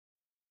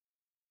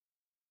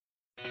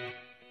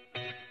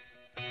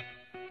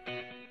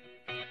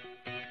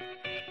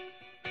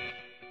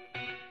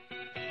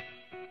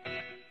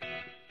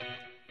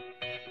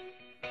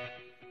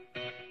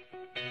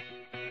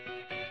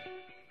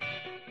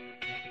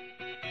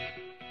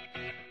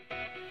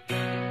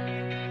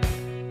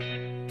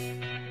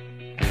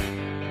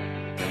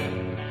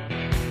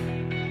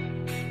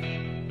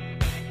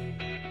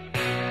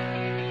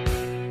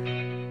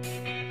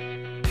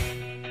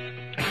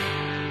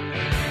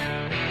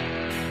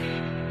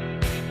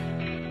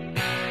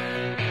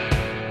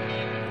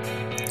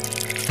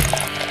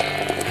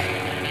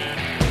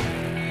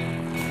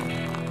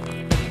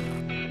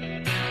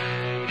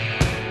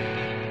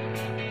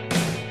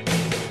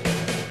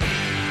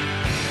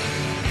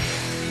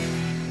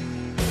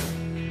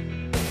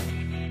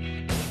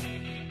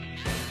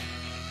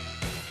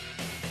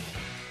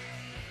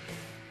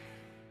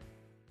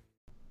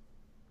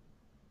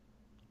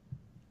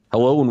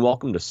Hello and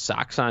welcome to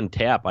Sox on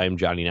Tap. I am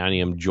Johnny Nani.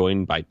 I'm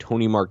joined by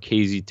Tony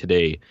Marchese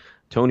today.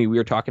 Tony, we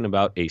are talking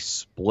about a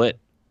split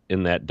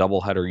in that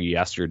doubleheader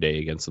yesterday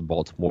against the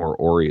Baltimore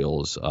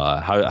Orioles.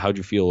 How'd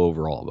you feel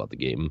overall about the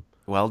game?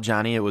 Well,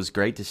 Johnny, it was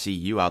great to see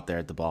you out there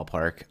at the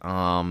ballpark.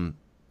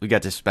 We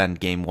got to spend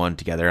game one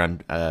together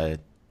on a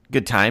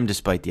good time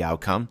despite the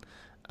outcome.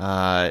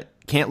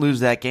 Can't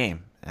lose that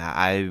game.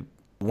 I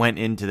went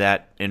into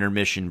that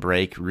intermission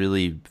break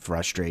really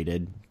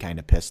frustrated, kind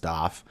of pissed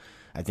off.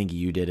 I think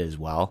you did as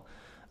well.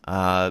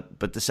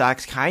 But the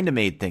Sox kind of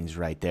made things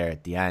right there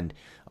at the end.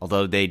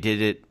 Although they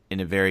did it in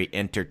a very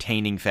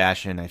entertaining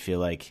fashion, I feel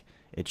like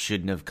it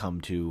shouldn't have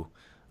come to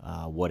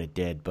what it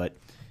did. But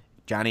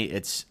Johnny,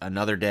 it's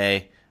another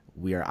day.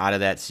 We are out of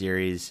that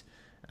series.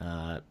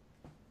 Uh,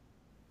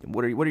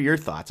 what are your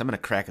thoughts? I'm going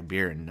to crack a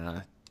beer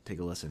and take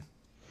a listen.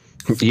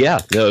 Yeah,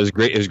 no, it was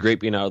great. It was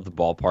great being out at the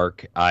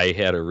ballpark. I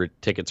had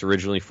tickets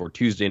originally for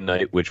Tuesday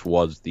night, which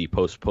was the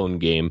postponed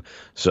game.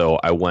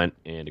 So I went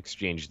and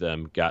exchanged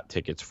them, got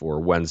tickets for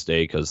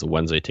Wednesday because the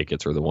Wednesday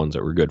tickets are the ones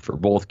that were good for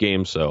both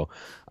games. So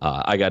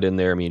I got in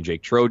there. Me and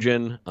Jake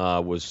Trojan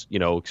was,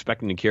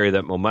 expecting to carry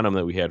that momentum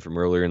that we had from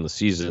earlier in the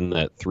season,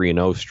 that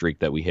 3-0 streak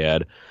that we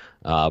had.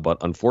 But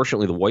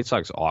unfortunately, the White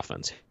Sox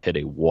offense hit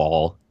a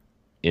wall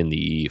in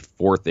the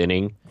fourth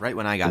inning Right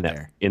when I got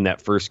there. in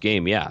that first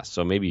game. Yeah,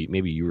 so maybe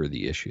you were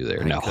the issue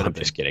there. I No, could I'm have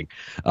just been.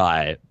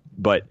 kidding.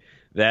 But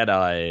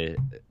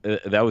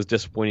that was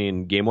disappointing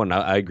in game one.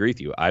 I agree with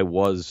you. I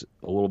was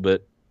a little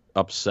bit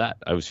upset.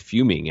 I was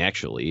fuming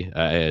actually.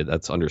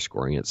 That's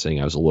underscoring it,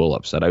 saying I was a little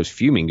upset. I was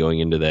fuming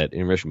going into that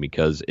intermission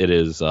because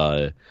it's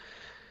the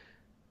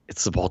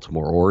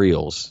Baltimore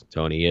Orioles,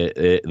 Tony.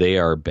 They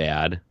are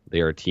bad. They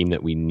are a team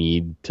that we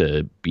need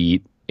to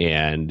beat,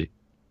 and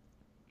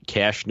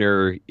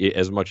Cashner,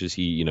 as much as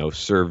he,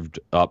 served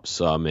up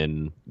some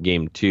in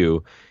game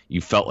two,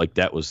 you felt like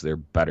that was their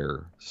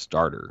better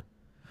starter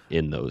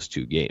in those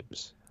two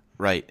games.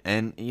 Right.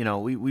 And,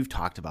 we've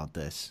talked about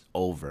this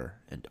over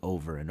and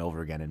over and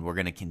over again, and we're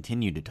going to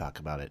continue to talk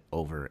about it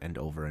over and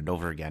over and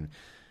over again.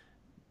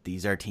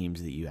 These are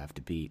teams that you have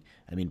to beat.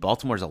 I mean,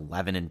 Baltimore's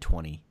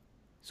 11-20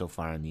 so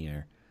far in the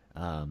year.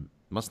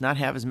 Must not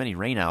have as many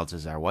rainouts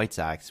as our White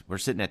Sox. We're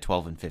sitting at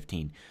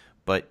 12-15.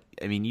 But,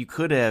 I mean, you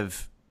could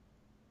have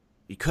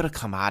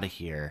come out of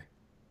here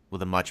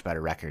with a much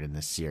better record in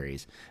this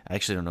series. I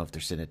actually don't know if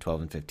they're sitting at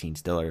 12-15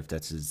 still, or if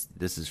this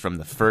is from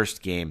the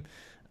first game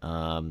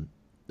on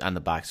the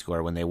box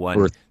score when they won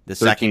We're the 13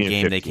 second and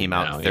game. They 15 came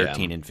out now, yeah.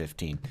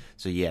 13-15.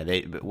 So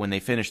yeah, when they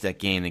finished that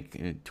game, they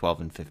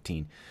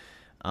 12-15.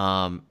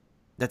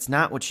 That's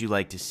not what you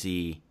like to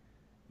see,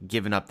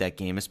 giving up that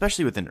game,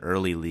 especially with an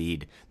early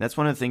lead. That's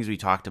one of the things we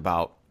talked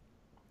about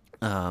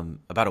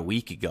a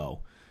week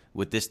ago,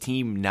 with this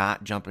team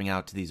not jumping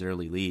out to these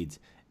early leads.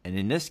 And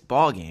in this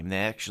ball game, they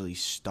actually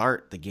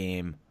start the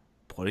game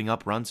putting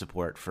up run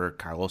support for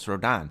Carlos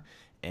Rodon,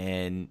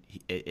 and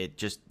it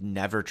just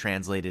never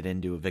translated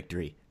into a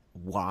victory.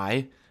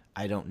 Why?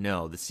 I don't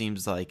know. This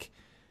seems like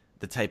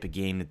the type of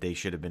game that they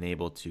should have been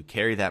able to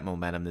carry that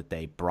momentum that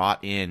they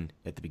brought in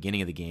at the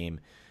beginning of the game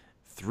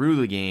through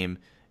the game,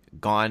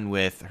 gone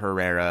with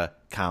Herrera,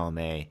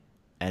 Colome,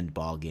 end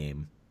ball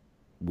game,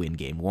 win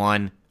game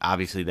one.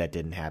 Obviously, that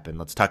didn't happen.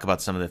 Let's talk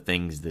about some of the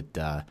things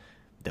that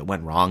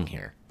went wrong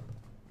here.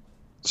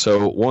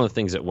 So one of the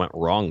things that went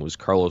wrong was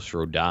Carlos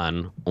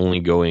Rodon only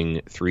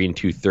going 3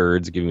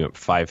 2/3, giving up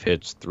 5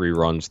 hits, 3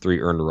 runs,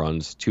 3 earned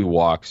runs, 2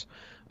 walks.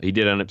 He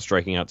did end up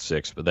striking out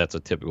 6, but that's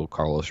a typical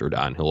Carlos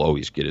Rodon. He'll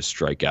always get his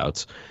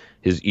strikeouts.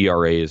 His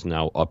ERA is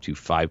now up to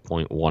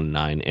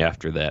 5.19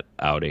 after that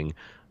outing.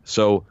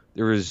 So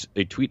there was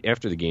a tweet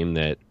after the game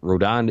that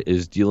Rodon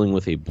is dealing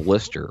with a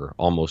blister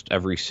almost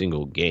every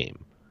single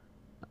game.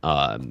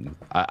 I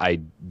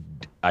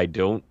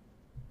don't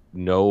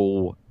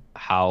know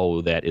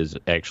how that is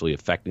actually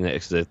affecting that.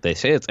 'Cause they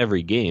say it's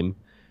every game.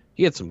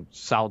 He had some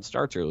solid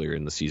starts earlier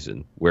in the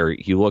season where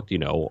he looked,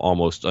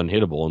 almost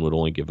unhittable and would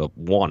only give up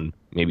one,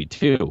 maybe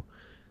two.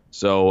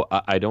 So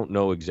I don't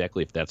know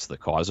exactly if that's the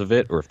cause of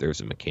it or if there's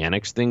a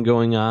mechanics thing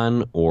going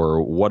on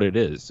or what it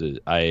is.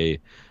 I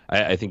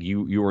think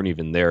you weren't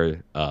even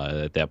there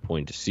at that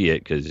point to see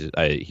it because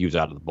he was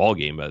out of the ball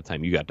game by the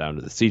time you got down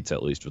to the seats,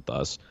 at least with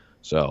us.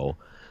 So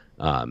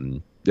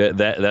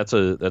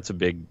that's a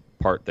big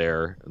part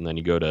there. And then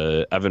you go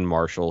to Evan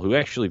Marshall, who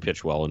actually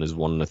pitched well in his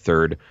 1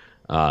 1/3.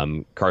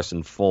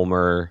 Carson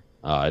Fulmer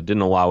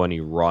didn't allow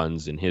any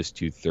runs in his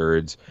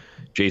 2/3.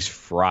 Jace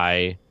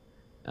Fry,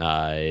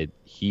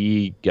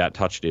 he got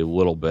touched a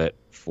little bit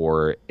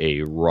for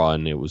a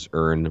run. It was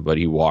earned, but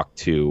he walked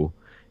 2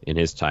 in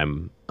his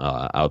time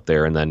out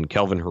there. And then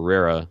Kelvin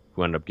Herrera,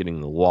 who ended up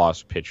getting the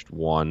loss, pitched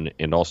 1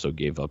 and also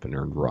gave up an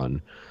earned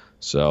run.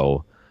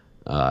 So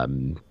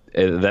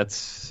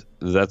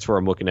that's where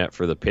I'm looking at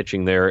for the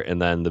pitching there.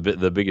 And then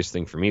the biggest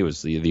thing for me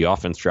was the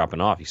offense dropping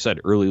off. He said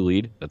early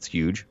lead. That's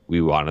huge.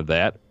 We wanted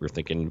that.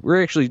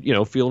 We're actually,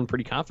 feeling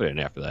pretty confident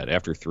after that.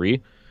 After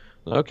 3,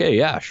 okay,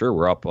 yeah, sure.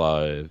 We're up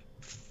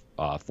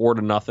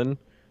 4-0.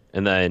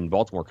 And then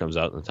Baltimore comes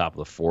out in the top of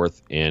the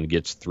fourth and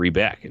gets 3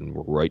 back, and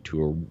we're right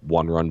to a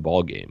 1-run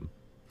ball game.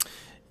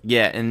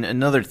 Yeah, and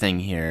another thing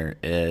here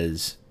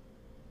is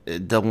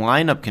the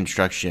lineup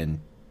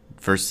construction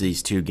versus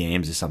these 2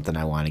 games is something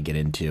I want to get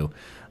into.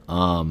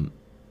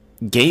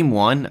 Game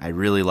 1, I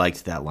really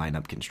liked that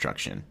lineup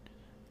construction.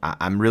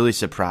 I'm really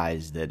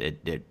surprised that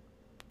it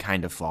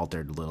kind of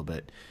faltered a little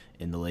bit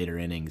in the later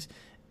innings.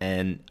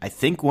 And I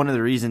think one of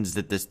the reasons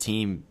that this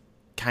team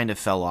kind of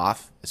fell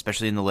off,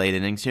 especially in the late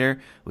innings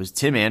here, was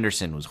Tim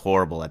Anderson was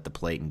horrible at the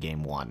plate in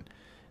Game 1.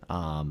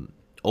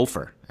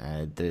 Ofer,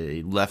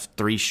 they left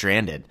 3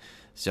 stranded.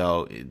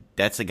 So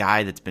that's a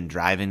guy that's been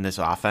driving this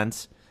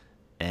offense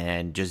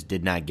and just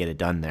did not get it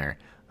done there.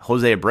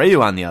 Jose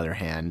Abreu, on the other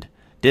hand,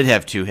 did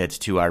have 2 hits,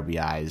 2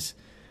 RBIs,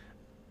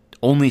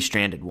 only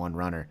stranded 1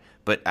 runner.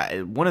 But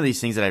one of these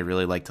things that I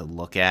really like to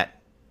look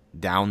at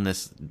down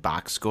this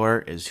box score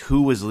is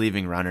who was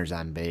leaving runners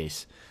on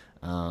base.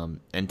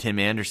 And Tim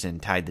Anderson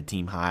tied the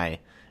team high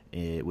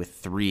with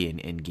 3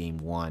 in Game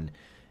 1.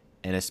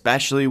 And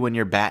especially when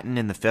you're batting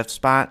in the 5th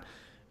spot,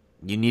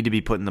 you need to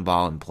be putting the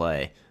ball in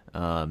play.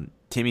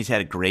 Timmy's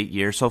had a great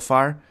year so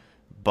far,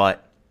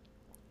 but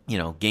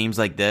games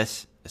like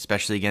this,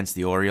 especially against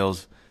the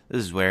Orioles,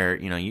 this is where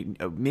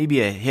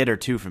maybe a hit or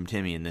 2 from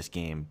Timmy in this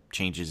game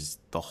changes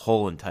the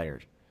whole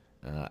entire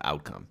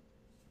outcome.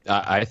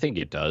 I think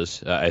it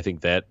does. I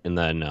think that, and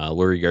then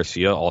Lurie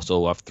Garcia also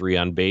left 3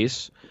 on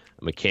base.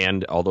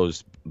 McCann, all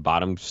those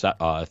bottom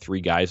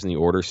 3 guys in the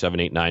order, 7,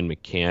 8, 9,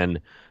 McCann,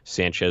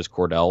 Sanchez,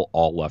 Cordell,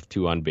 all left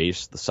 2 on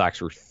base. The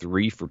Sox were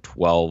 3 for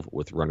 12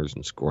 with runners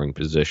in scoring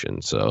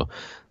position. So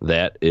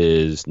that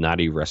is not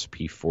a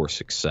recipe for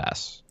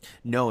success.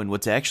 No, and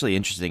what's actually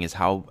interesting is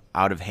how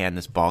out of hand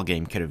this ball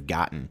game could have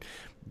gotten.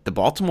 The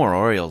Baltimore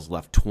Orioles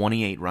left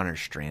 28 runners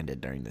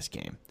stranded during this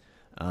game.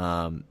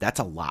 That's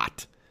a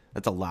lot.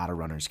 That's a lot of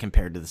runners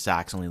compared to the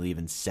Sox only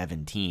leaving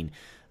 17.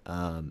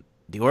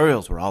 The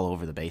Orioles were all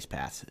over the base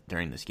paths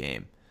during this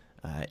game.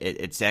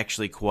 It's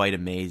actually quite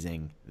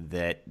amazing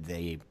that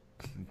they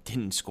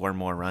didn't score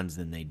more runs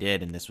than they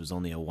did, and this was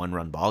only a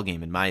 1-run ball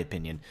game, in my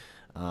opinion.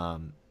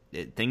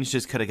 Things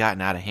just could have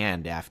gotten out of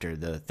hand after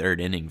the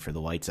 3rd inning for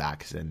the White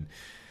Sox, and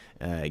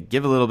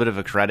give a little bit of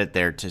a credit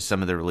there to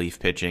some of the relief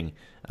pitching.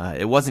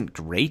 It wasn't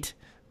great,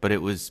 but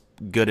it was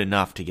good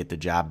enough to get the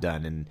job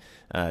done,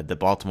 and the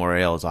Baltimore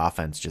Orioles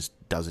offense just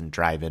doesn't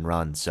drive in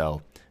runs,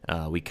 so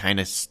we kind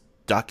of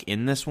stuck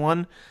in this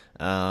one.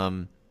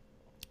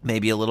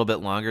 Maybe a little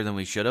bit longer than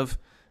we should have.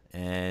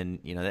 And,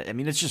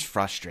 it's just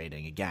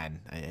frustrating.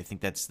 Again, I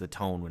think that's the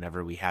tone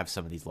whenever we have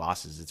some of these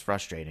losses. It's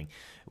frustrating.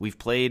 We've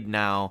played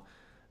now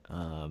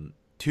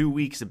 2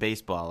 weeks of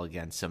baseball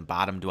against some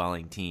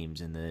bottom-dwelling teams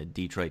in the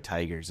Detroit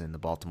Tigers and the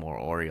Baltimore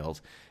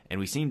Orioles, and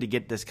we seem to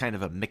get this kind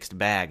of a mixed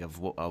bag of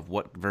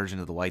what version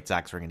of the White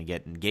Sox we're going to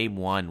get. And Game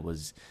 1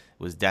 was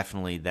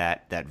definitely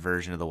that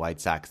version of the White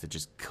Sox that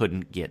just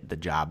couldn't get the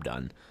job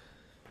done.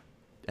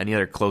 Any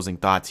other closing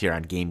thoughts here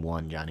on Game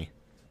 1, Johnny?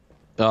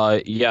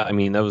 Yeah,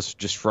 that was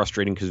just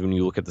frustrating because when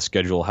you look at the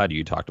schedule ahead,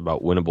 you talked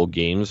about winnable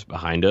games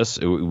behind us.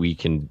 We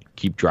can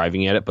keep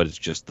driving at it, but it's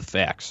just the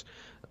facts.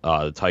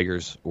 The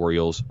Tigers,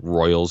 Orioles,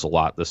 Royals a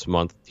lot this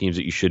month, teams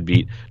that you should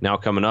beat. Now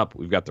coming up,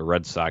 we've got the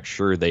Red Sox.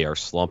 Sure, they are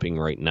slumping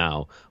right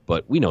now,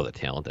 but we know the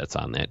talent that's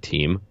on that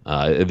team.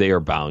 They are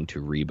bound to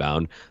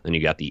rebound. Then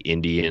you got the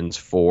Indians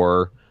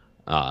 4,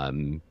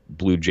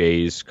 Blue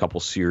Jays,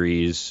 couple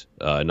series,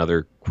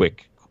 another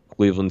quick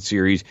Cleveland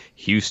series,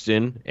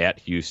 Houston,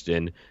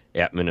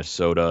 at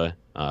Minnesota,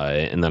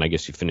 and then I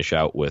guess you finish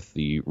out with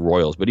the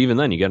Royals. But even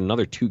then, you got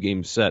another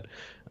 2-game set.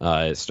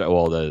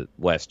 The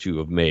last 2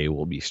 of May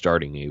will be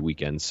starting a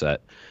weekend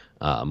set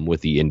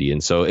with the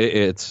Indians. So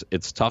it's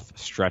tough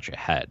stretch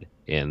ahead,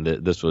 and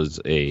this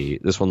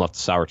one left a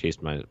sour taste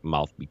in my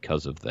mouth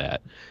because of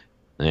that,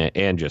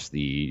 and just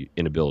the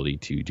inability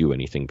to do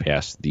anything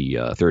past the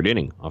 3rd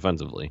inning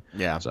offensively.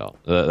 Yeah. So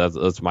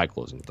that's my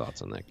closing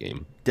thoughts on that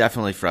game.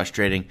 Definitely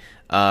frustrating.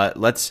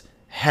 Let's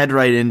head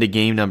right into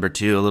game number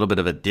 2, a little bit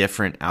of a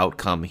different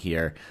outcome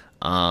here.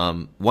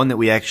 One that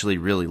we actually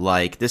really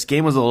like. This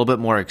game was a little bit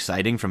more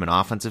exciting from an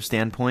offensive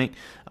standpoint.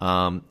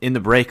 In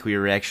the break, we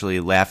were actually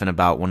laughing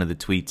about one of the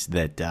tweets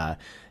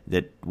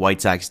that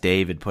White Sox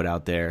Dave had put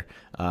out there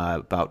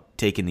about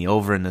taking the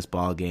over in this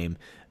ball game.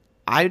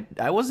 I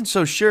wasn't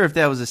so sure if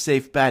that was a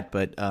safe bet,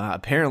 but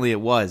apparently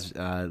it was.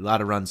 A lot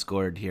of runs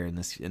scored here in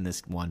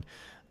this one.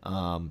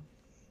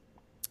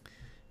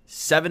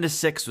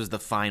 7-6 was the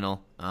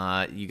final.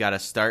 You got to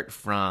start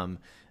from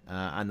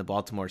on the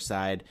Baltimore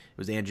side. It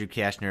was Andrew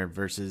Cashner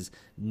versus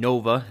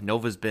Nova.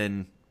 Nova's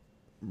been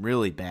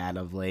really bad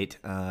of late.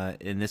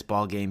 In this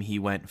ball game, he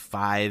went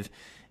 5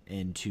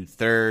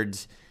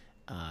 2/3.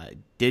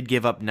 Did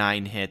give up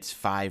 9 hits,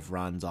 5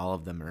 runs, all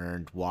of them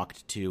earned.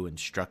 Walked 2 and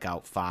struck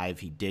out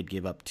 5. He did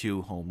give up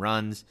 2 home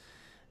runs.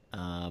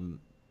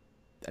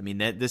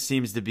 This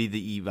seems to be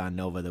the Ivan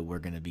Nova that we're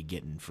going to be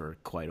getting for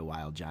quite a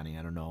while, Johnny.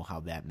 I don't know how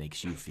that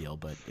makes you feel,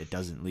 but it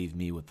doesn't leave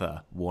me with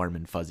a warm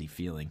and fuzzy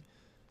feeling.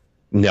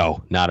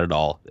 No, not at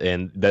all.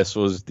 And this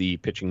was the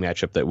pitching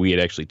matchup that we had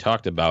actually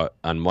talked about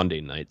on Monday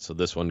night. So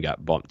this one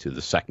got bumped to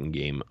the second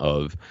game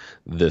of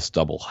this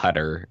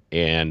doubleheader.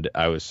 And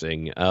I was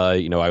saying,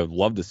 I would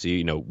love to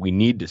see, we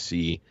need to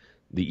see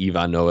the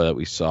Ivan Nova that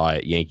we saw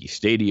at Yankee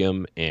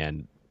Stadium,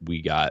 and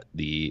we got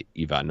the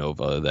Ivan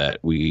Nova that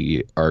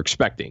we are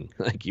expecting,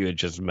 like you had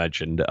just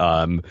mentioned.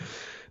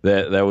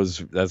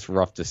 That's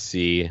rough to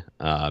see.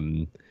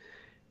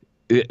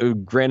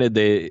 Granted,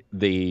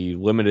 they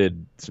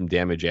limited some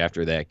damage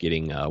after that,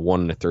 getting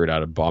 1 1/3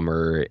 out of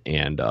Bummer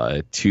and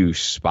 2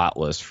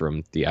 spotless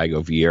from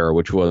Thiago Vieira,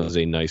 which was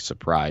a nice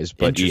surprise.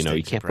 But you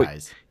can't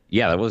surprise.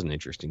 That was an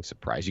interesting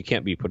surprise. You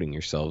can't be putting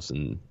yourselves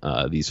in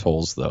these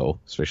holes, though,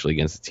 especially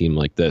against a team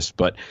like this.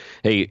 But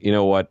hey, you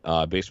know what?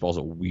 Baseball's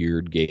a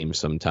weird game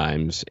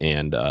sometimes,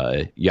 and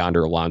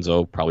Yonder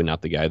Alonso, probably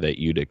not the guy that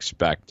you'd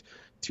expect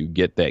to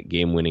get that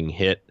game-winning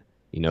hit.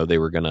 They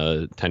were going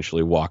to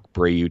potentially walk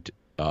Brayu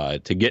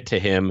to get to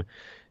him,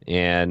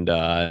 and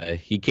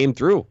he came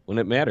through when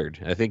it mattered.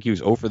 I think he was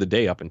 0 for the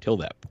day up until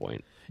that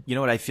point. You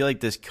know what? I feel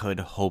like this could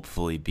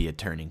hopefully be a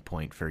turning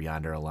point for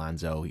Yonder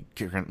Alonso. He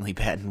currently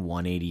batting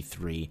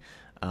 183.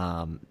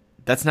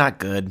 That's not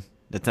good.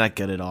 That's not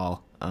good at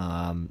all.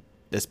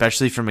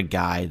 Especially from a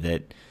guy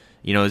that,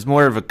 is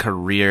more of a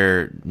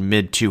career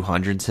mid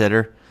 200s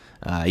hitter.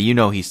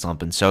 He's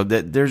slumping. So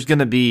there's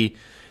gonna be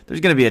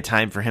a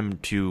time for him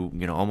to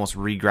almost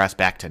regress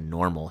back to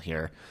normal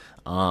here.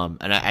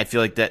 And I feel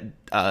like that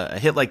a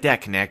hit like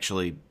that can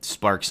actually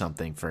spark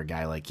something for a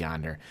guy like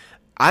Yonder.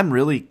 I'm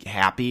really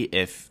happy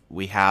if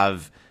we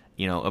have,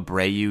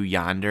 Abreu,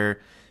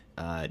 Yonder,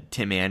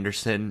 Tim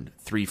Anderson,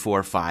 3,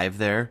 4, 5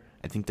 there.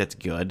 I think that's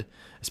good,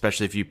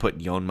 especially if you put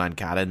Yoan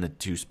Moncada in the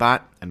 2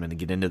 spot. I'm going to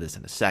get into this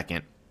in a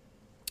second.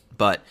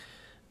 But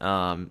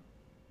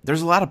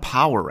there's a lot of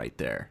power right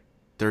there.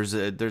 There's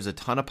a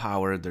ton of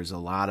power. There's a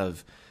lot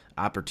of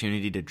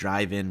opportunity to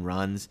drive in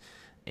runs,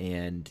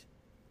 and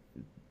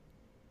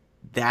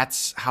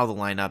that's how the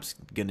lineup's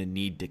going to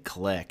need to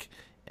click.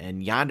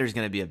 And Yonder's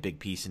going to be a big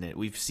piece in it.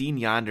 We've seen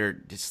Yonder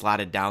just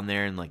slotted down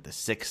there in like the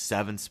 6th,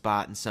 7th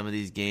spot in some of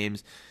these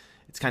games.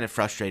 It's kind of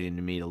frustrating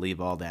to me to leave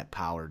all that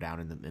power down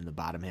in the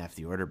bottom half of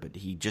the order, but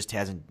he just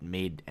hasn't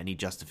made any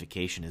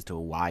justification as to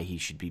why he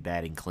should be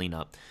batting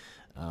cleanup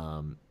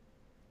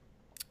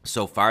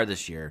so far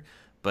this year.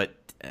 But,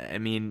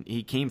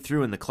 he came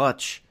through in the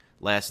clutch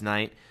last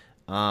night.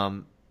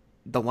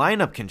 The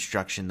lineup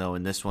construction, though,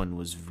 in this one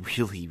was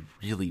really,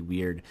 really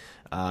weird.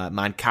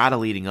 Moncada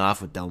leading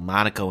off with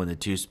Delmonico in the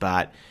 2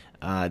 spot.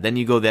 Then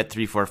you go that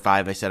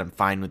 3-4-5. I said I'm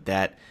fine with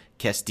that.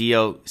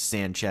 Castillo,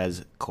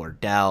 Sanchez,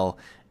 Cordell,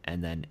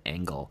 and then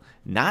Engel.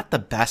 Not the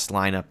best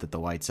lineup that the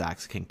White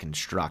Sox can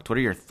construct. What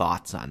are your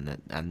thoughts on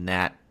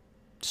that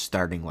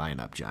starting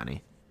lineup,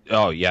 Johnny?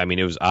 Oh, yeah.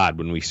 It was odd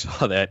when we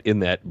saw that in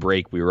that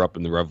break. We were up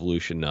in the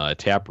Revolution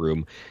tap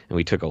room, and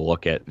we took a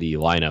look at the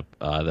lineup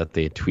that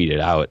they had tweeted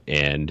out.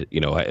 And,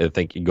 I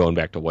think going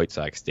back to White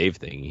Sox Dave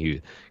thing,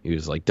 he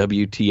was like,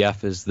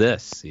 WTF is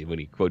this? When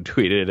he quote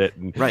tweeted it.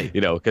 And, right.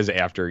 Because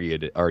after he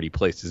had already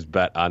placed his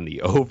bet on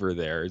the over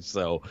there.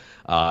 So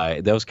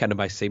that was kind of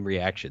my same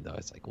reaction, though.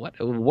 It's like,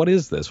 what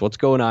is this? What's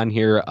going on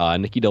here?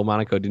 Nicky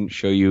Delmonico didn't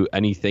show you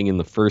anything in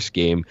the first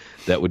game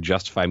that would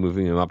justify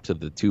moving him up to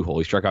the 2 hole.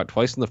 He struck out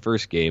twice in the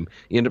first game.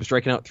 He ended up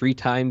striking out 3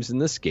 times in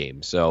this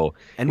game. So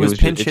and was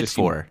pinch hit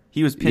for.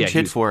 He was pinch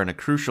hit for in a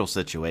crucial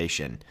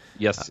situation.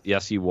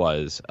 Yes, he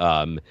was.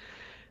 But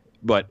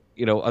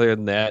other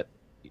than that,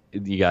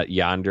 you got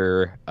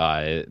Yonder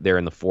there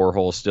in the 4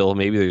 hole still.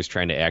 Maybe they're just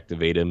trying to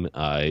activate him.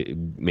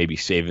 Maybe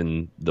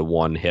saving the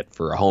 1 hit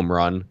for a home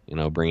run.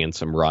 Bring in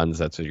some runs.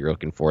 That's what you're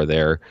looking for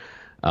there.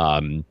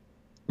 But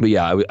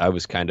yeah, I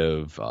was kind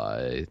of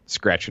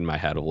scratching my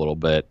head a little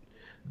bit.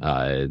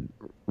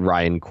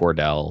 Ryan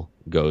Cordell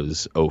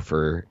goes 0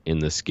 for in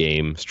this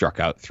game, struck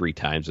out 3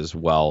 times as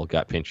well,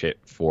 got pinch hit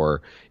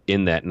for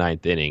in that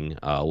 9th inning.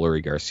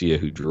 Leury Garcia,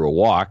 who drew a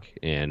walk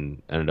and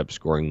ended up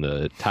scoring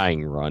the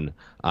tying run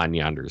on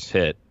Yonder's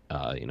hit,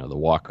 the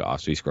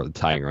walk-off. So he scored the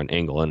tying run.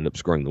 Engel ended up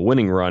scoring the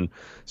winning run.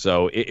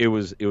 So it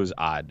was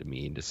odd to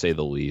me, to say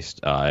the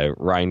least.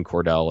 Ryan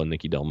Cordell and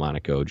Nicky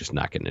Delmonico just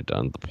not getting it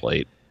done at the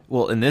plate.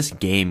 Well, and this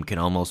game can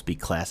almost be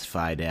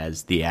classified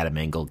as the Adam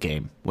Engel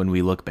game when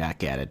we look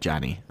back at it,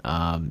 Johnny.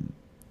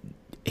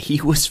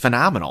 He was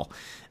phenomenal.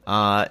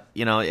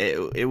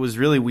 It was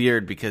really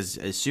weird because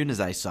as soon as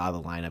I saw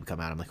the lineup come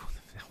out, I'm like,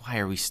 why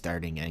are we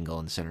starting Engel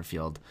in center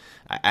field?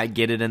 I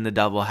get it in the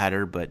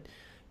doubleheader, but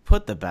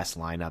put the best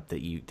lineup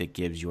that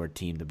gives your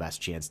team the best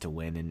chance to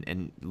win.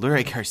 And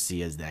Leury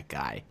Garcia is that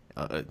guy,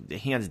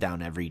 hands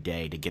down every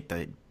day to get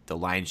the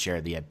lion's share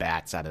of the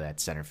at-bats out of that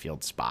center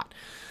field spot.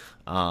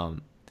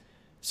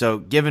 So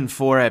giving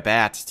 4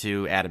 at-bats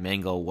to Adam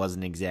Engel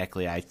wasn't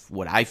exactly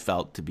what I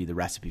felt to be the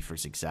recipe for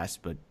success,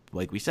 but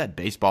like we said,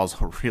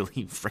 baseball's a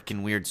really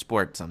freaking weird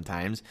sport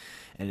sometimes.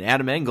 And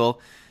Adam Engel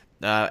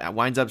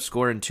winds up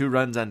scoring 2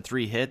 runs on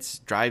 3 hits,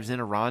 drives in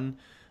a run.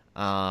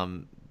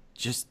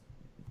 Just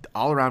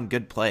all-around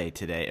good play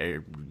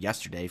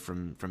yesterday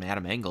from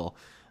Adam Engel.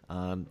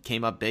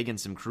 came up big in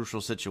some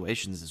crucial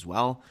situations as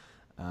well.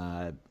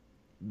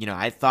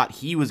 I thought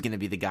he was going to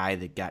be the guy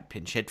that got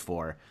pinch hit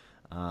for.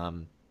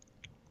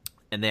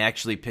 And they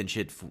actually pinch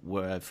hit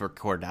for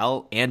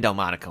Cordell and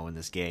Delmonico in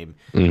this game.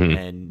 Mm-hmm.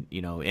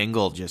 And,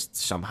 Engel just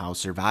somehow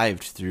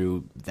survived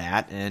through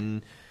that.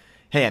 And,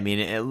 hey, I mean,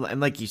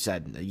 and like you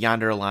said,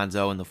 Yonder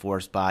Alonso in the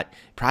 4 spot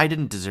probably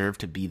didn't deserve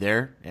to be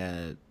there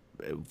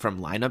from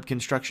lineup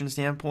construction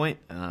standpoint,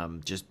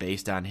 just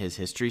based on his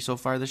history so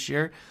far this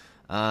year.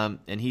 And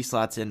he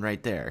slots in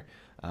right there.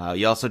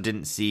 You also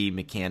didn't see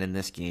McCann in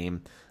this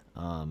game.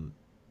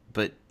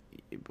 But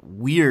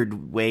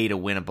weird way to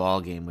win a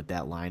ball game with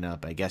that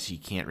lineup. I guess you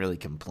can't really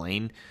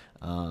complain.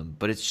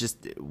 But it's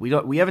just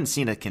we haven't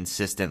seen a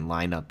consistent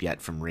lineup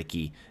yet from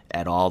Ricky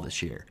at all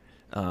this year.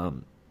 I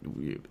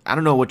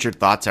don't know what your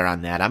thoughts are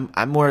on that.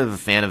 I'm more of a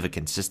fan of a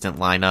consistent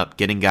lineup,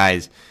 getting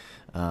guys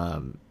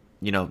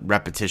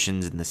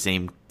repetitions in the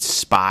same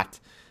spot.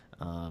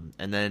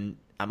 And then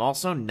I'm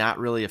also not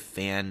really a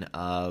fan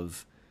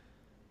of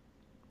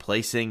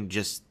placing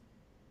just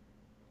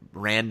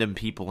random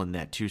people in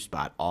that 2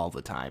 spot all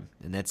the time,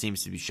 and that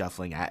seems to be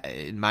shuffling.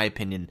 In my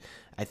opinion,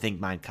 I think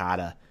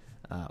Moncada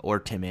or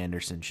Tim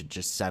Anderson should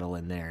just settle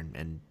in there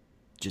and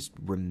just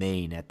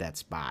remain at that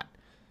spot.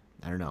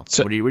 I don't know.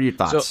 What are your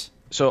thoughts?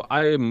 So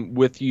I'm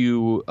with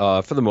you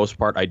for the most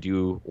part. I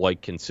do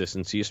like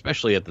consistency,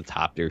 especially at the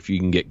top there. If you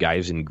can get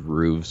guys in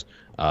grooves,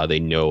 they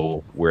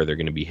know where they're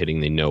going to be hitting.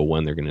 They know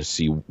when they're going to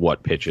see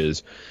what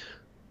pitches.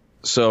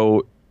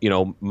 So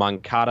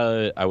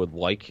Moncada,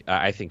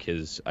 I think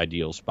his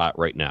ideal spot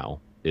right now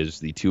is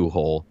the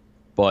 2-hole,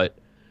 but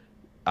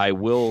I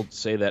will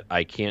say that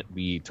I can't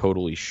be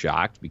totally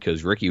shocked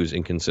because Ricky was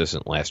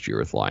inconsistent last year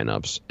with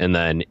lineups. And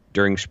then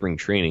during spring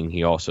training,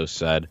 he also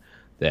said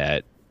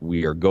that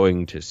we are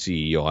going to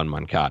see Yohan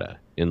Moncada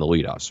in the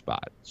leadoff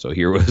spot. So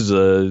here was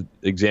an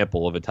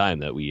example of a time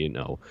that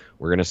we're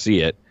going to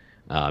see it.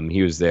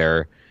 He was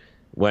there,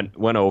 went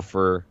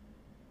over,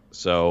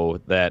 so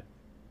that,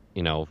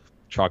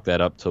 chalk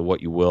that up to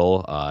what you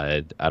will.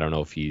 I don't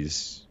know if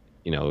he's,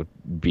 but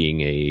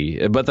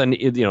then,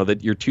 that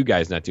your 2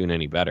 guys not doing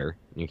any better.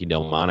 Nicky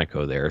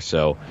Delmonico there.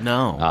 So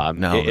no,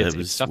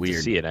 it's tough weird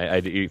to see it.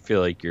 I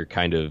feel like you're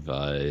kind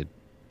of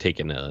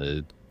taking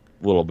a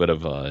little bit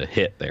of a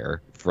hit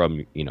there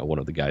from, one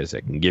of the guys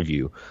that can give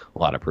you a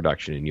lot of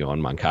production in Yohan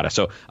Moncada.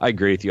 So I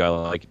agree with you. I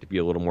like it to be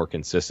a little more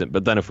consistent.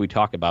 But then if we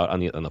talk about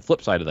on the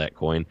flip side of that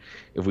coin,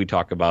 if we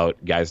talk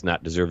about guys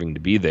not deserving to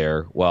be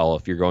there, well,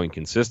 if you're going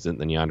consistent,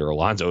 then Yonder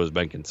Alonso has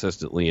been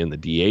consistently in the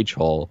DH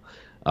hole,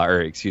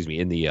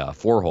 in the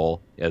 4-hole,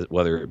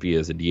 whether it be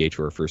as a DH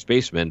or a first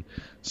baseman.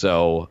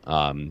 So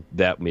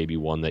that may be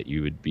one that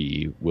you would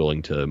be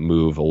willing to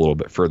move a little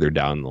bit further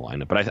down the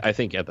lineup. But I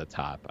think at the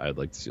top, I'd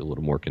like to see a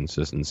little more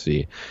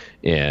consistency,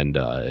 and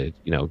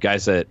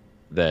guys that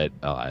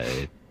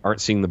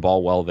aren't seeing the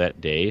ball well that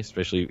day,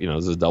 especially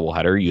this is a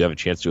doubleheader. You have a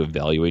chance to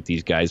evaluate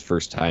these guys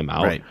first time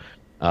out.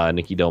 Right.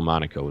 Nicky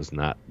Delmonico is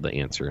not the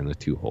answer in the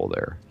 2-hole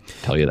there. I'll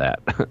tell you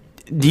that.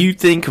 Do you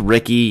think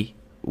Ricky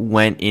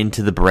went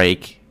into the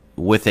break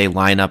with a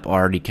lineup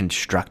already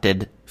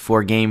constructed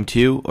for game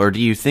 2, or do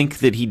you think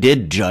that he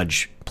did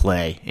judge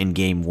play in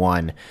game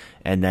 1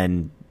 and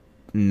then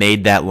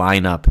made that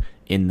lineup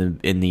in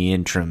the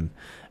interim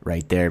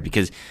right there?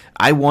 Because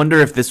I wonder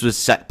if this was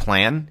set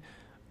plan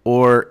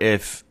or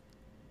if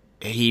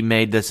he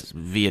made this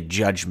via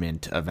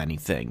judgment of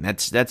anything.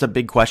 That's a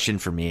big question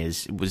for me.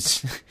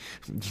 Was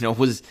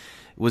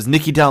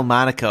Nicky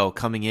Delmonico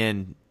coming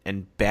in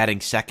and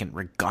batting second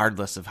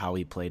regardless of how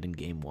he played in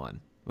game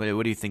 1?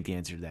 What do you think the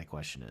answer to that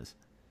question is?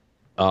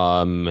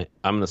 I'm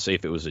going to say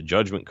if it was a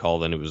judgment call,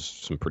 then it was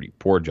some pretty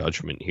poor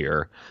judgment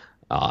here.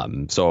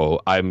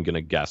 So I'm going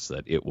to guess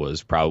that it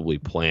was probably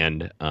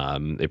planned.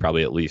 They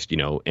probably at least,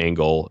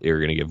 Engel, you're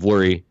going to give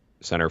Lurie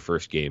center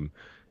first game,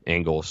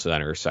 Engel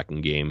center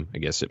second game. I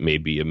guess it may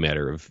be a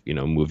matter of,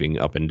 moving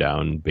up and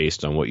down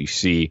based on what you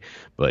see.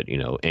 But,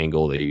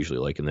 Engel, they usually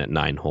like in that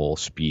 9-hole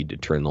speed to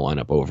turn the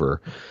lineup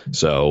over.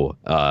 So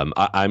I'm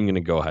going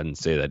to go ahead and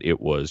say that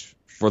it was,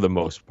 for the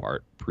most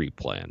part,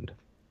 pre-planned.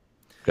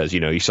 Because,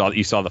 you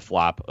saw the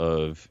flop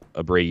of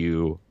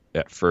Abreu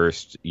at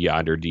first,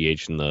 Yonder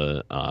DH in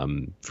the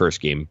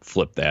first game,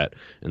 flip that.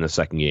 In the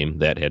second game,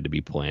 that had to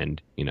be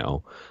planned.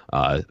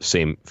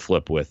 Same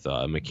flip with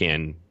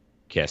McCann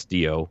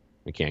Castillo.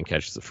 McCann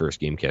catches the first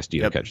game,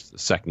 Castillo catches the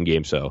second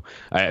game. So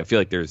I feel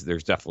like there's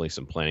definitely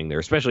some planning there,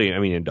 especially, in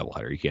a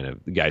doubleheader. You can't have,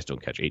 the guys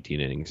don't catch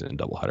 18 innings in a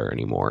doubleheader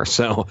anymore.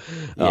 So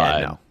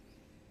no.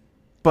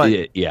 But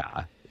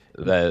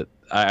that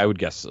I would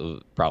guess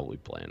probably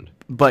planned.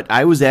 But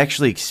I was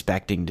actually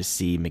expecting to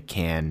see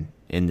McCann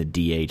in the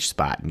DH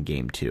spot in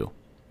game 2.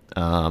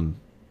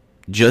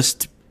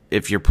 Just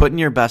if you're putting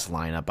your best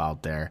lineup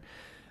out there,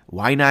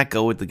 why not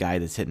go with the guy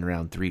that's hitting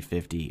around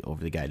 350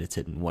 over the guy that's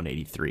hitting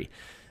 183?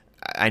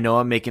 I know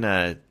I'm making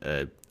a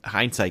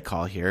hindsight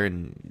call here,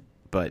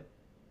 but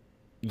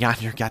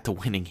Yonder got the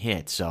winning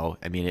hit, so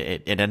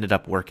it ended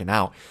up working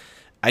out.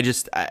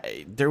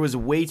 There was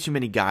way too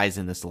many guys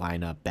in this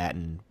lineup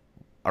batting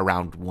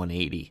around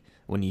 180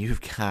 when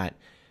you've got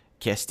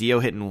Castillo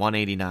hitting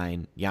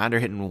 189, Yonder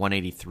hitting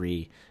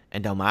 183,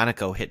 and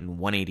Delmonico hitting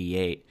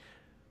 188.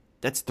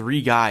 That's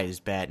 3 guys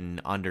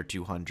batting under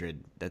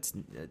 200.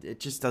 It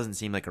just doesn't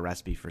seem like a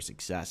recipe for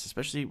success,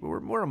 especially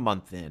we're a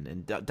month in,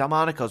 and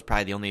Delmonico's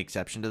probably the only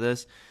exception to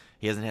this.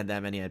 He hasn't had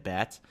that many at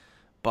bats,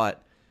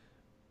 but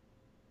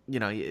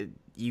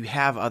you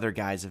have other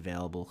guys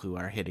available who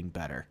are hitting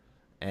better,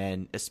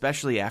 and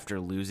especially after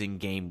losing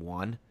game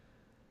 1,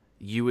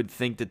 you would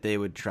think that they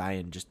would try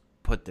and just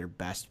put their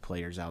best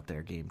players out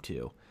there game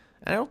 2.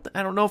 I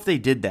don't know if they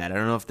did that. I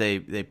don't know if they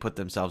put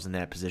themselves in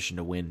that position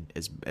to win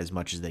as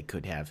much as they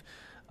could have.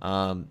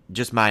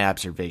 Just my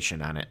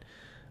observation on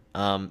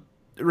it.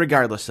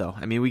 Regardless, though,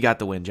 I mean, we got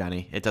the win,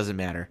 Johnny. It doesn't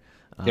matter.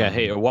 Yeah,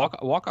 hey, a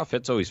walk-off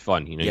hit's always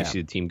fun. You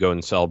see the team go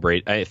and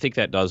celebrate. I think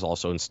that does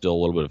also instill a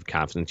little bit of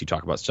confidence. You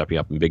talk about stepping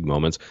up in big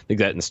moments. I think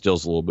that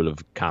instills a little bit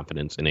of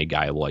confidence in a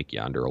guy like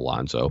Yonder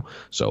Alonso.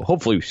 So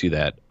hopefully we see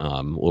that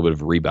a little bit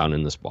of a rebound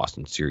in this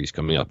Boston series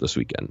coming up this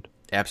weekend.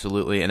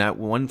 Absolutely. And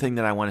one thing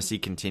that I want to see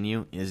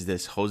continue is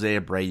this Jose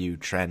Abreu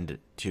trend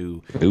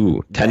to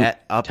 10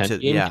 up to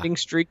game hitting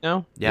streak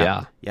now.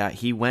 Yeah.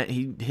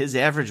 His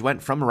average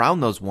went from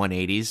around those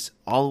 180s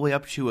all the way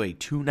up to a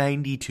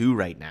 292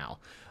 right now.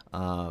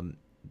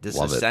 This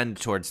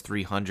ascend towards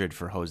 300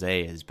 for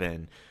Jose has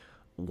been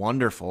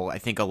wonderful. I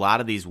think a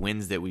lot of these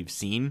wins that we've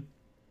seen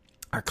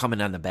are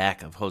coming on the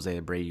back of Jose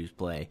Abreu's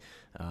play,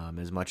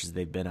 as much as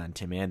they've been on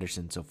Tim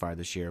Anderson so far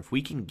this year. If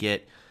we can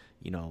get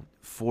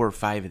 4 or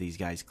 5 of these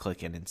guys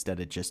clicking instead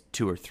of just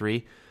 2 or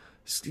 3,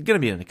 it's going to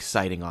be an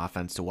exciting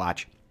offense to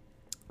watch.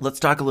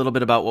 Let's talk a little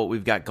bit about what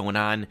we've got going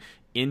on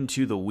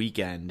into the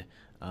weekend.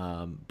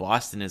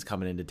 Boston is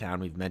coming into town.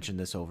 We've mentioned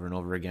this over and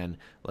over again.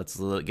 Let's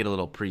get a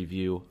little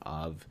preview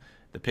of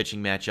the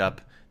pitching matchup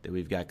that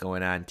we've got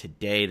going on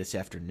today, this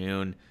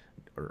afternoon,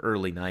 or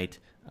early night.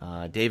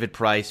 David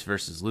Price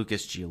versus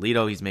Lucas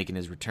Giolito. He's making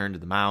his return to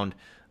the mound.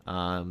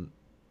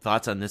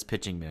 Thoughts on this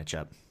pitching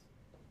matchup?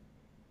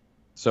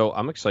 So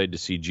I'm excited to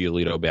see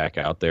Giolito back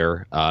out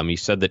there. He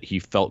said that he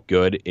felt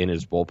good in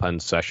his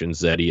bullpen sessions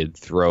that he had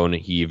thrown.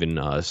 He even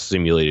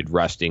simulated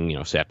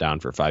resting, sat down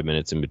for 5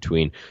 minutes in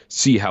between,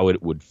 see how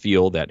it would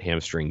feel, that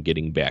hamstring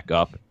getting back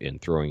up and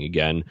throwing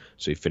again.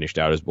 So he finished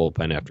out his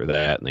bullpen after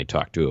that, and they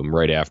talked to him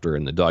right after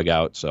in the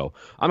dugout. So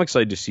I'm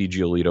excited to see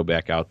Giolito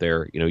back out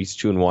there. He's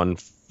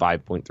 2-1,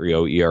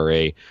 5.30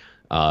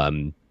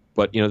 ERA.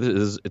 But,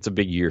 it's a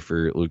big year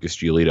for Lucas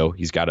Giolito.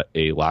 He's got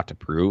a lot to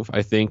prove,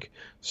 I think.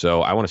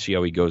 So I want to see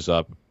how he goes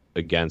up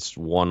against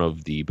one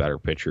of the better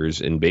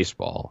pitchers in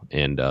baseball.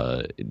 And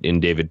in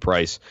David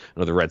Price,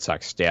 the Red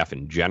Sox staff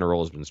in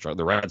general has been struggling.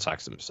 The Red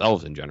Sox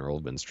themselves in general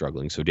have been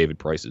struggling. So David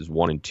Price is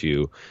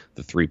 1-2,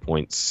 the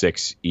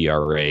 3.6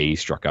 ERA. He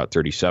struck out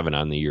 37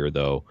 on the year,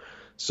 though.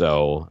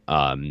 So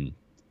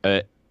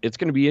it's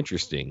going to be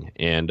interesting.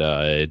 And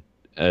I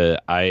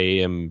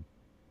am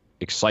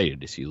excited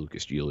to see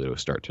Lucas Giolito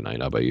start tonight.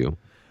 How about you?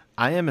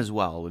 I am as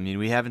well. I mean,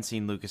 we haven't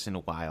seen Lucas in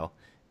a while,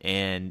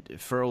 and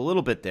for a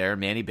little bit there,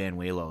 Manny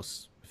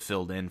Banuelos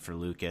filled in for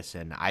Lucas,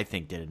 and I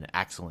think did an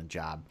excellent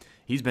job.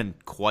 He's been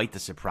quite the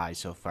surprise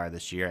so far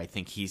this year. I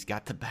think he's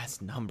got the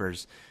best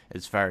numbers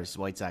as far as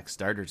White Sox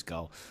starters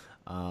go.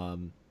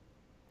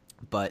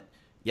 But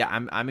yeah,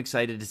 I'm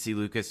excited to see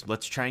Lucas.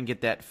 Let's try and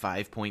get that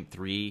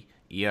 5.3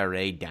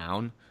 ERA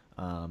down.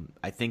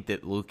 I think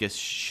that Lucas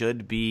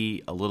should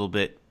be a little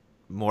bit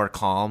more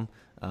calm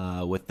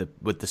with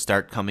the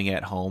start coming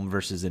at home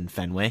versus in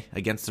Fenway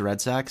against the Red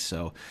Sox.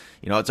 So,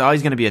 it's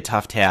always going to be a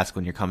tough task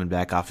when you're coming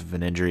back off of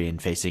an injury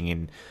and facing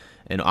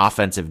an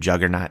offensive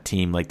juggernaut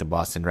team like the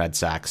Boston Red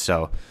Sox.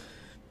 So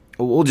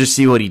we'll just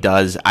see what he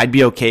does. I'd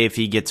be okay if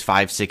he gets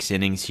 5-6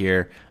 innings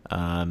here,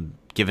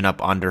 giving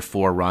up under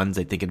 4 runs.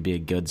 I think it'd be a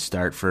good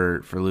start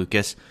for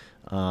Lucas.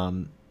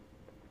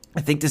 I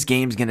think this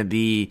game's going to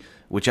be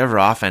whichever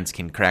offense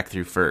can crack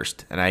through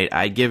first, and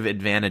I give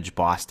advantage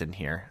Boston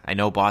here. I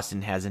know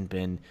Boston hasn't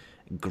been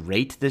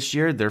great this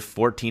year. They're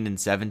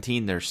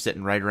 14-17. They're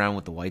sitting right around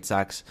with the White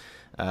Sox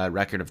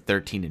record of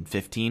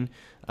 13-15.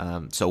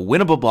 So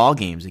winnable ball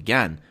games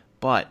again,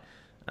 but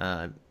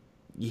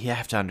you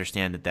have to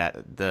understand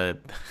that the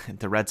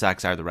Red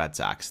Sox are the Red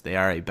Sox. They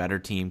are a better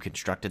team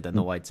constructed than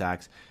the White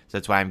Sox, so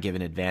that's why I'm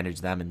giving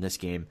advantage them in this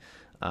game.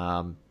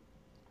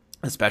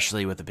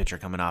 Especially with the pitcher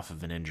coming off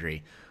of an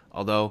injury.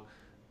 Although,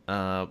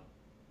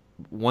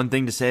 one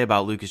thing to say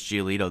about Lucas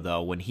Giolito,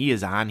 though, when he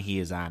is on,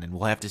 and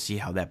we'll have to see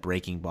how that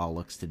breaking ball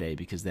looks today,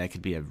 because that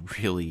could be a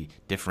really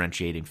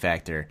differentiating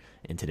factor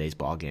in today's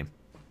ball game.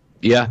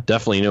 Yeah,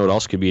 definitely. What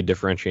else could be a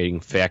differentiating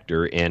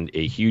factor and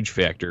a huge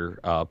factor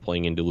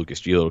playing into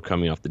Lucas Giolito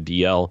coming off the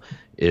DL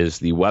is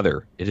the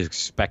weather. It is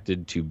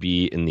expected to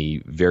be in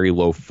the very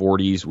low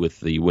 40s with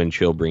the wind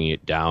chill bringing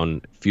it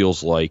down.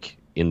 Feels like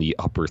in the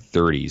upper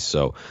 30s.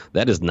 So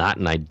that is not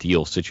an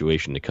ideal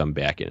situation to come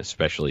back in,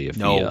 especially if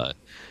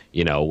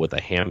he, with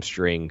a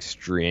hamstring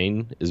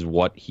strain is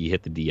what he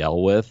hit the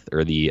DL with,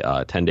 or the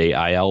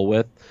 10-day IL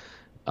with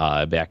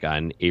back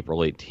on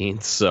April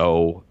 18th.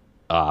 So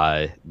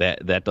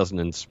that doesn't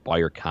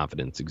inspire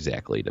confidence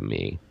exactly to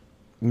me.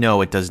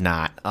 No, it does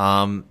not.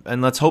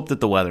 And let's hope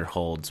that the weather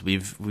holds.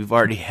 We've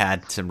already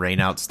had some rain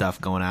out stuff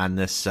going on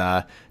this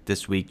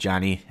week,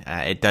 Johnny.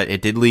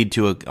 It did lead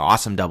to an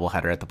awesome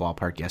doubleheader at the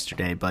ballpark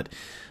yesterday, but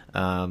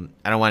I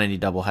don't want any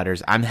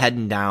doubleheaders. I'm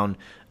heading down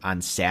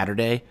on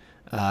Saturday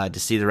to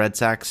see the Red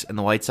Sox and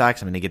the White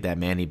Sox. I'm going to get that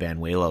Manny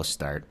Banuelos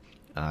start.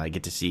 I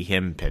get to see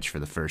him pitch for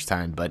the first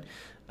time. But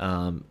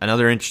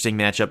another interesting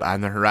matchup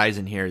on the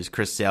horizon here is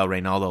Chris Sale,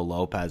 Reynaldo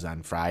Lopez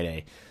on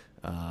Friday.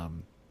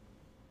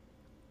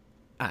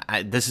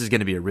 This is going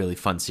to be a really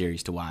fun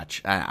series to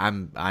watch.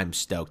 I'm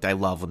stoked. I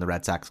love when the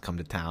Red Sox come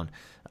to town.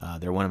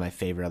 They're one of my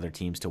favorite other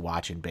teams to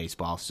watch in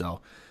baseball.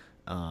 So,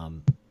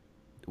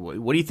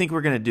 what do you think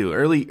we're going to do?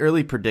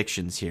 Early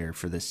predictions here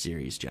for this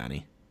series,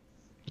 Johnny.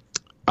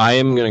 I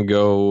am going to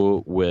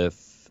go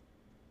with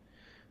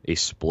a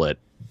split.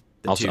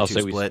 I'll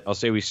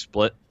say we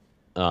split.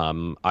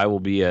 I will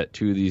be at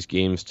 2 of these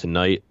games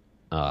tonight.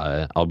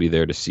 I'll be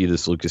there to see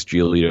this Lucas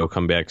Giolito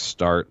comeback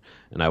start,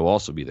 and I will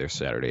also be there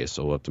Saturday,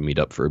 so we'll have to meet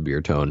up for a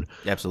beer tone.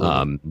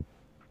 Absolutely.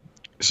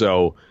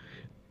 So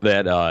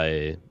that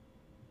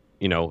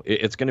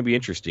it's going to be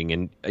interesting.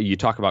 And you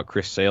talk about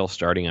Chris Sale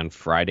starting on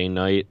Friday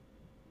night.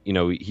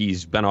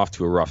 He's been off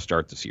to a rough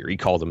start this year. He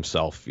called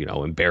himself,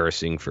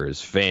 embarrassing for his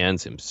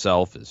fans,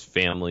 himself, his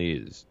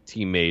family, his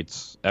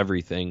teammates,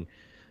 everything.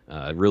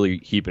 Really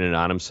heaping it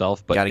on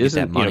himself. But gotta get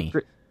that money.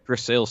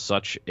 Chris Sale's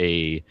such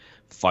a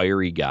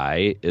fiery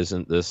guy.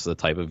 Isn't this the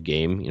type of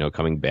game,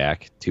 coming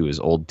back to his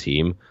old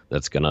team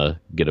that's gonna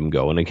get him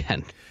going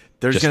again?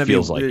 There's going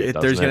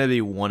to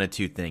be one of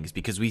two things,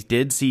 because we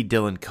did see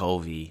Dylan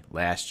Covey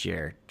last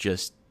year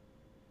just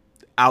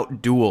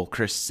outduel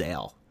Chris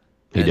Sale.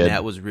 And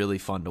that was really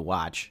fun to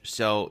watch.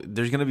 So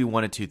there's going to be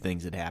one of two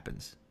things that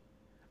happens.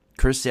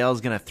 Chris Sale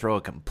is going to throw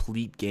a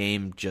complete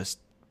game, just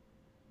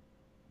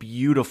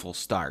beautiful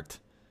start.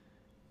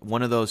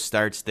 One of those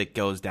starts that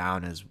goes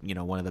down as,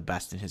 one of the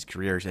best in his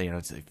career.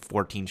 It's like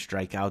 14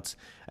 strikeouts.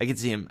 I could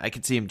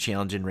see him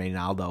challenging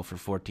Reynaldo for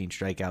 14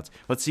 strikeouts.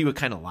 Let's see what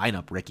kind of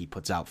lineup Ricky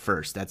puts out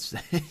first. That's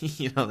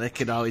that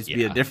could always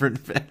be a different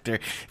factor.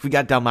 If we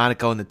got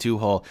Delmonico in the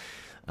 2-hole,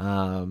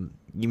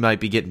 you might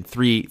be getting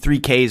three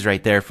Ks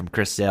right there from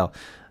Chris Sale.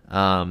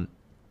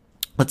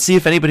 Let's see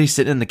if anybody's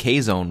sitting in the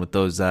K zone with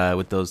those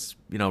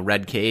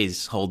red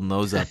Ks, holding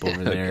those up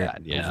over there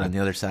over on the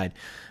other side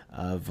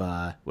of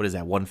what is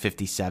that,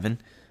 157.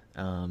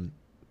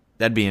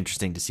 That'd be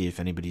interesting to see if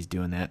anybody's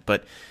doing that.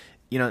 But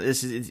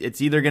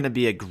it's either going to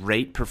be a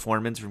great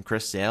performance from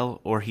Chris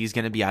Sale, or he's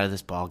going to be out of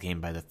this ball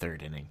game by the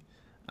 3rd inning.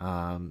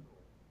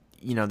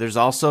 There's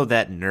also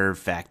that nerve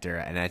factor,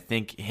 and I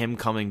think him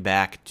coming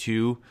back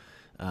to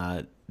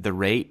the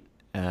rate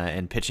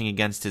and pitching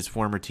against his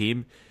former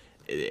team,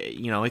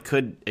 it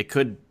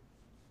could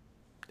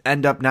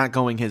end up not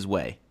going his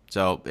way.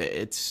 So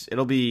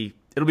it'll be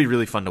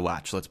really fun to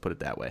watch. Let's put it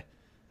that way.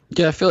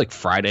 Yeah, I feel like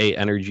Friday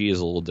energy is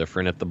a little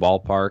different at the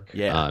ballpark.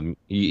 Yeah.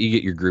 You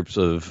get your groups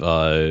of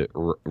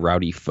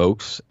rowdy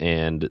folks,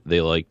 and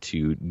they like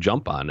to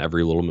jump on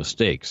every little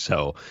mistake.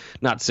 So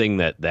not saying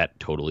that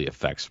totally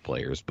affects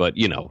players, but,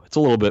 it's a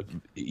little bit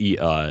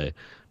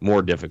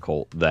more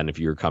difficult than if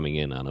you're coming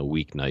in on a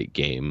weeknight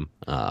game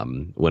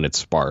when it's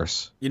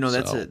sparse.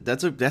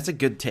 That's a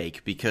good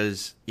take,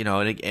 because, in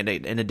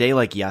a day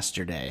like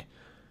yesterday,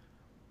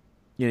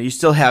 you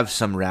still have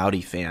some rowdy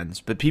fans,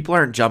 but people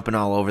aren't jumping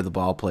all over the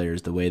ball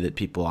players the way that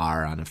people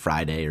are on a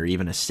Friday or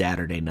even a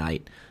Saturday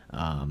night.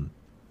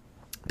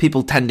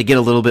 People tend to get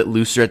a little bit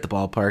looser at the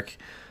ballpark,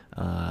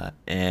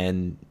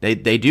 and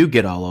they do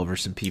get all over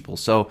some people.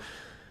 So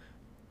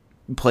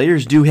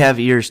players do have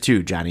ears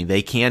too, Johnny.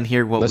 They can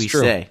hear what we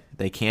say.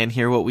 They can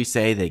hear what we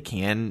say. They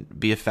can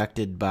be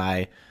affected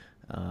by,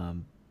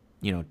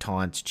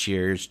 taunts,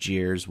 cheers,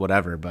 jeers,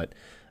 whatever, but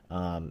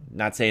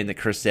not saying that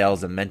Chris Sale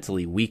is a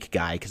mentally weak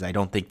guy, because I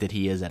don't think that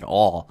he is at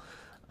all.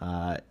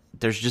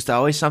 There's just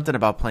always something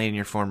about playing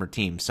your former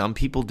team. Some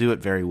people do it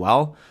very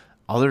well,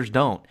 others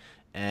don't.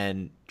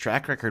 And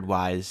track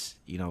record-wise,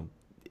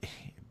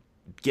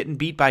 getting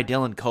beat by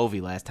Dylan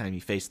Covey last time he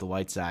faced the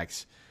White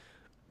Sox,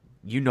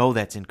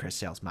 that's in Chris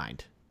Sale's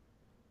mind.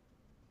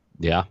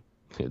 Yeah.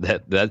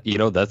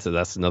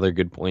 That's another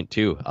good point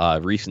too.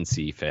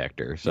 Recency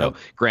factor. So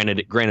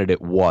granted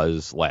it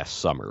was last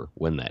summer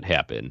when that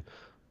happened,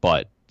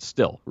 but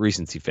still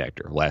recency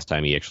factor. Last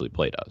time he actually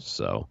played us.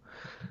 So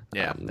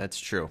that's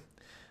true.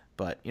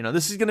 But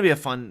this is gonna be a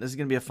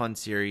fun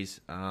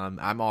series.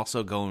 I'm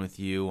also going with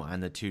you on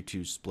the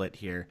 2-2 split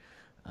here.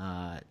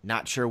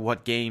 Not sure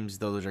what games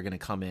those are gonna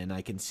come in.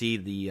 I can see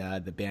the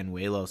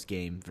Banuelos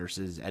game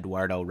versus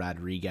Eduardo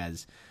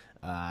Rodriguez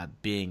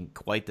being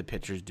quite the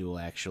pitcher's duel,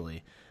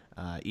 actually.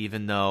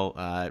 Even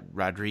though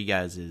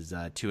Rodriguez is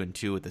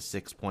 2-2 with a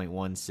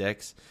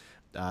 6.16,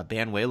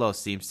 Banuelos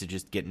seems to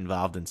just get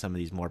involved in some of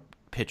these more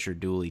pitcher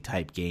duely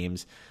type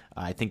games.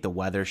 I think the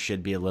weather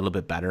should be a little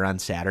bit better on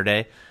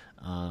Saturday,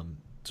 so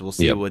we'll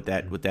see what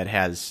that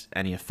has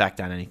any effect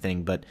on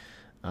anything. But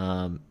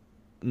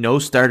no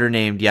starter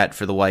named yet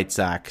for the White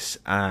Sox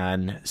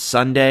on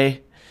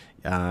Sunday.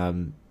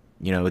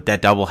 With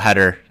that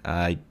doubleheader.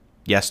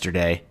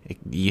 yesterday.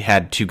 You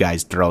had two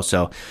guys throw,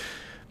 so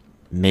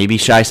maybe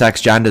Shy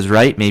Sox John does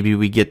right. Maybe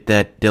we get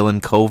that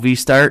Dylan Covey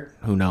start.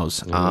 Who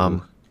knows?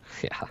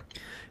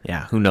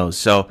 Yeah, who knows?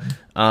 So,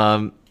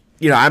 I'm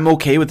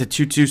okay with the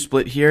 2-2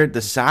 split here.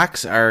 The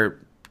Sox are,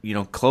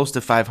 close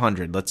to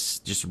 500. Let's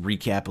just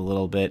recap a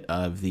little bit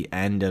of the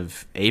end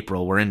of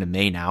April. We're into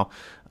May now.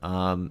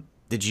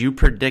 Did you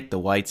predict the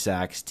White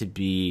Sox to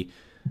be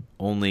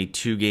only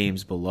 2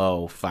 games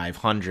below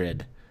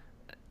 500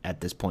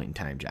 at this point in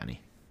time, Johnny?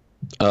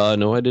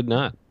 No, I did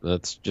not.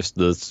 That's just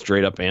the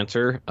straight up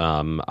answer.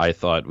 I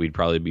thought we'd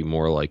probably be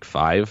more like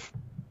 5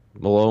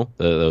 below.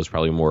 That was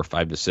probably more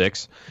 5 to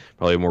 6.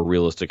 Probably a more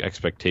realistic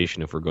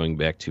expectation if we're going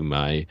back to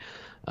my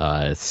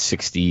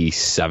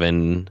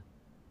 67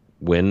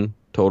 win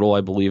total,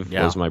 I believe,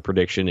 was my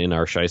prediction in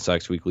our Shy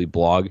Sox Weekly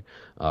blog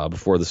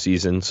before the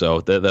season.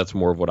 So that's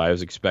more of what I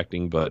was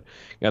expecting. But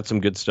got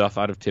some good stuff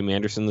out of Tim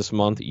Anderson this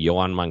month.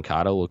 Yoan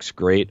Moncada looks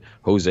great.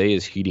 Jose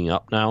is heating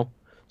up now.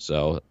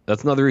 So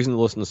that's another reason to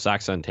listen to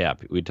Sox on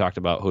Tap. We talked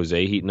about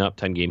Jose heating up,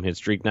 10-game hit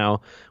streak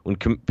now. When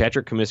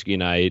Patrick Comiskey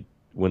and I,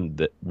 when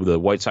the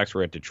White Sox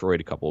were at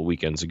Detroit a couple of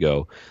weekends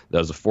ago, that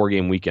was a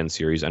 4-game weekend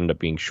series, ended up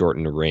being short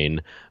in the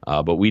rain.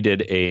 But we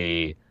did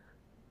a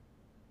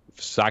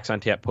Sox on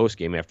Tap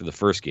post-game after the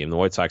first game. The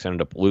White Sox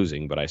ended up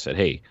losing, but I said,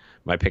 hey,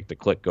 my pick to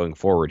click going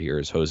forward here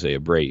is Jose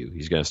Abreu.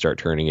 He's going to start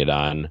turning it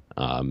on.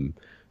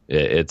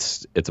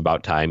 It's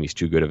about time. He's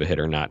too good of a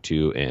hitter not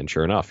to, and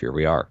sure enough, here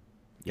we are.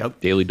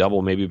 Yep. Daily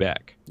double, maybe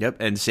back. Yep,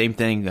 and same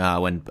thing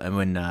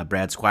when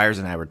Brad Squires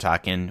and I were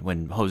talking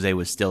when Jose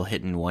was still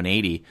hitting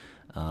 180.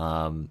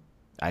 I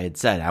had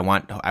said I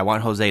want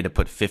Jose to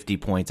put 50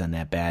 points on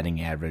that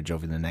batting average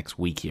over the next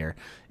week here,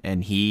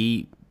 and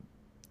he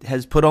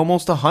has put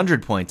almost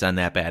 100 points on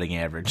that batting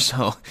average.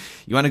 So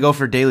you want to go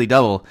for daily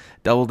double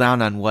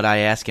down on what I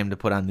ask him to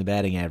put on the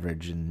batting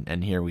average,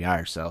 and here we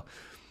are. So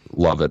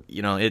love it.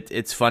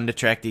 It's fun to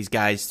track these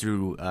guys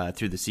through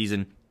the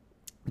season.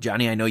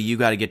 Johnny, I know you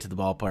got to get to the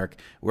ballpark.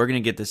 We're going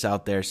to get this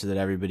out there so that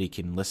everybody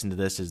can listen to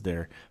this as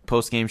their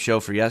post-game show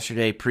for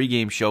yesterday,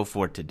 pre-game show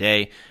for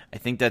today. I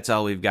think that's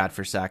all we've got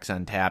for Sox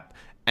on Tap.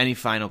 Any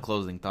final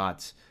closing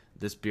thoughts?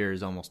 This beer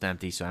is almost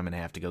empty, so I'm going to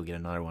have to go get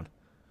another one.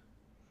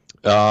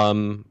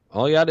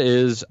 All I got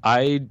is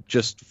I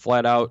just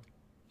flat out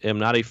am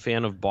not a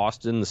fan of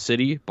Boston, the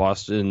city,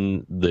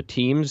 Boston, the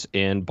teams,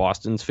 and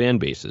Boston's fan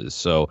bases.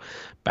 So,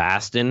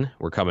 Boston,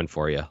 we're coming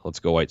for you. Let's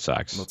go White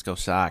Sox. Let's go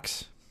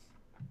Sox.